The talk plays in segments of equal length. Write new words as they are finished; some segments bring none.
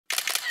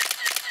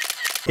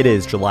It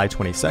is July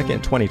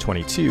 22nd,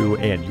 2022,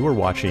 and you're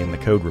watching The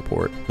Code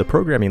Report. The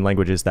programming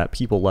languages that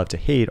people love to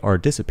hate are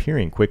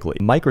disappearing quickly.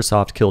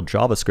 Microsoft killed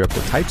JavaScript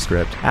with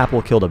TypeScript,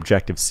 Apple killed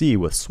Objective-C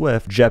with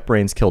Swift,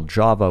 JetBrains killed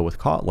Java with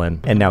Kotlin,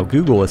 and now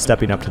Google is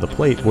stepping up to the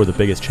plate for the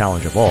biggest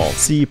challenge of all,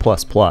 C++.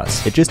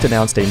 It just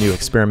announced a new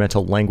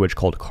experimental language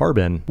called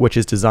Carbon, which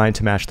is designed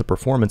to match the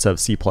performance of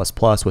C++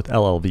 with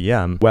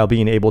LLVM, while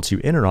being able to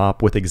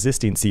interop with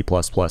existing C++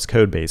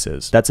 code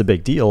bases. That's a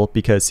big deal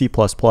because C++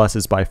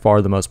 is by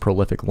far the most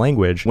prolific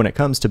language when it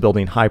comes to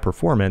building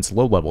high-performance,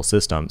 low-level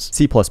systems.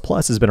 C++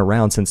 has been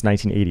around since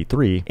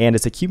 1983, and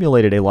it's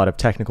accumulated a lot of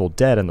technical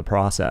debt in the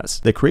process.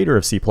 The creator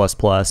of C++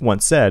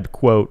 once said,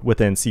 quote,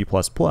 "Within C++,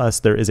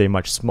 there is a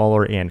much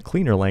smaller and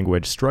cleaner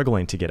language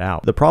struggling to get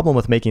out." The problem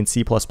with making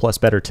C++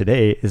 better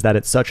today is that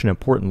it's such an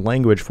important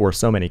language for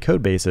so many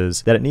code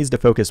bases that it needs to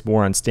focus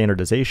more on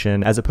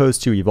standardization as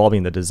opposed to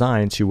evolving the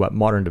design to what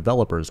modern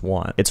developers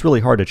want. It's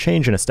really hard to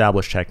change an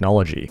established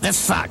technology. This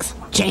sucks.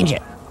 Change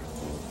it.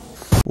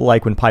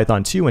 Like when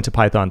Python 2 went to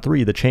Python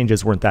 3, the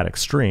changes weren't that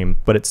extreme,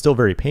 but it's still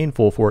very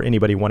painful for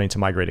anybody wanting to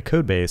migrate a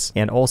codebase,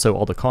 and also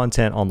all the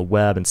content on the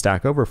web and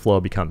Stack Overflow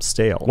becomes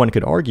stale. One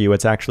could argue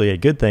it's actually a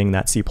good thing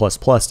that C++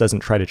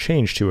 doesn't try to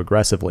change too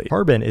aggressively.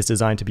 Carbon is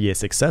designed to be a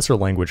successor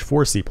language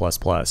for C++,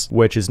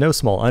 which is no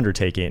small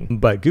undertaking,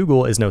 but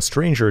Google is no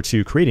stranger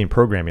to creating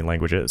programming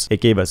languages.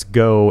 It gave us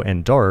Go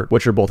and Dart,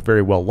 which are both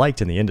very well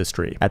liked in the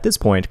industry. At this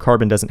point,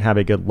 Carbon doesn't have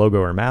a good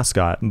logo or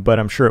mascot, but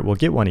I'm sure it will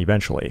get one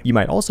eventually. You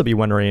might also be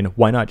wondering,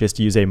 why not just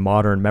use a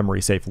modern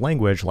memory-safe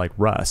language like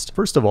Rust?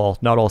 First of all,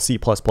 not all C++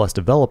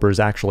 developers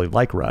actually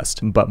like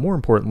Rust, but more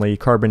importantly,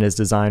 Carbon is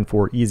designed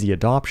for easy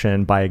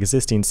adoption by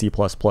existing C++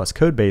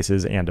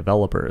 codebases and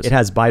developers. It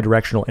has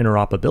bidirectional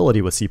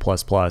interoperability with C++,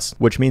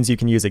 which means you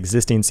can use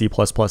existing C++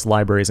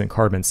 libraries in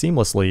Carbon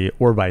seamlessly,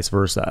 or vice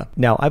versa.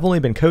 Now, I've only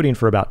been coding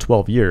for about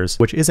 12 years,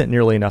 which isn't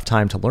nearly enough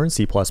time to learn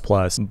C++,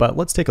 but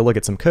let's take a look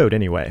at some code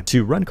anyway.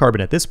 To run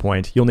Carbon at this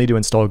point, you'll need to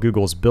install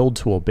Google's build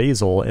tool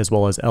Bazel as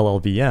well as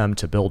LLVM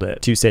to build it.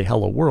 To say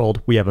hello world,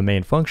 we have a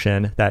main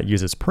function that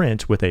uses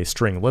print with a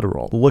string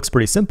literal. It looks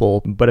pretty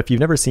simple, but if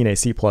you've never seen a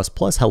C++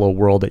 hello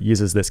world that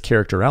uses this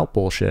character out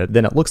bullshit,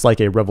 then it looks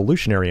like a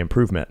revolutionary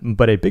improvement.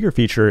 But a bigger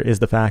feature is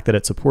the fact that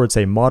it supports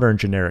a modern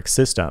generic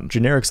system.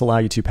 Generics allow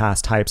you to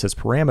pass types as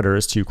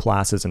parameters to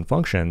classes and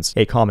functions,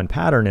 a common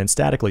pattern in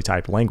statically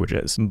typed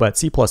languages. But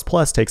C++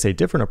 takes a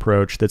different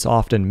approach that's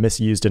often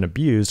misused and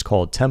abused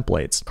called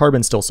templates.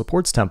 Carbon still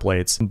supports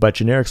templates, but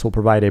generics will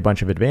provide a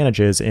bunch of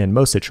advantages in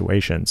most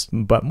situations.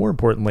 But more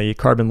importantly,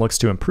 Carbon looks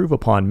to improve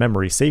upon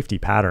memory safety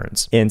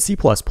patterns. In C++,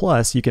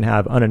 you can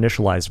have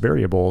uninitialized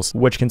variables,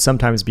 which can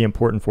sometimes be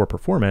important for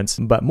performance,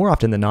 but more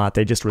often than not,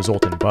 they just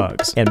result in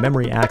bugs. And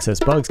memory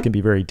access bugs can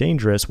be very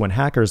dangerous when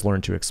hackers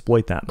learn to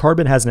exploit them.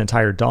 Carbon has an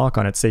entire doc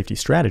on its safety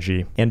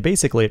strategy, and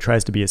basically it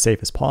tries to be as safe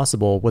as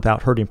possible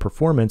without hurting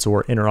performance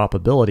or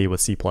interoperability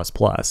with C++.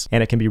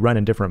 And it can be run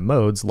in different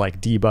modes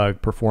like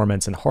debug,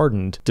 performance, and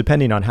hardened,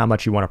 depending on how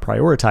much you want to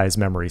prioritize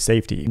memory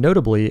safety.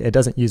 Notably, it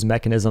doesn't use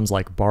mechanisms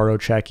like borrow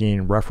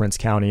checking, reference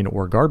counting,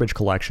 or garbage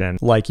collection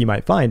like you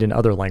might find in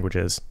other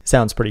languages.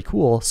 Sounds pretty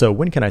cool, so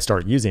when can I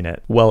start using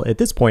it? Well, at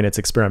this point it's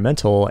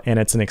experimental, and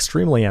it's an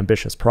extremely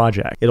ambitious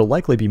project. It'll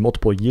likely be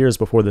multiple years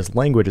before this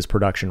language is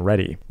production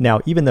ready.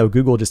 Now, even though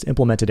Google just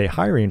implemented a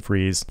hiring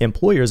freeze,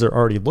 employers are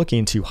already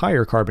looking to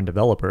hire Carbon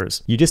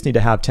developers. You just need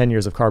to have 10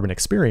 years of Carbon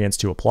experience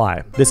to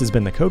apply. This has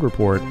been The Code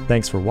Report.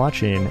 Thanks for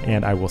watching,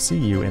 and I will see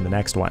you in the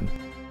next one.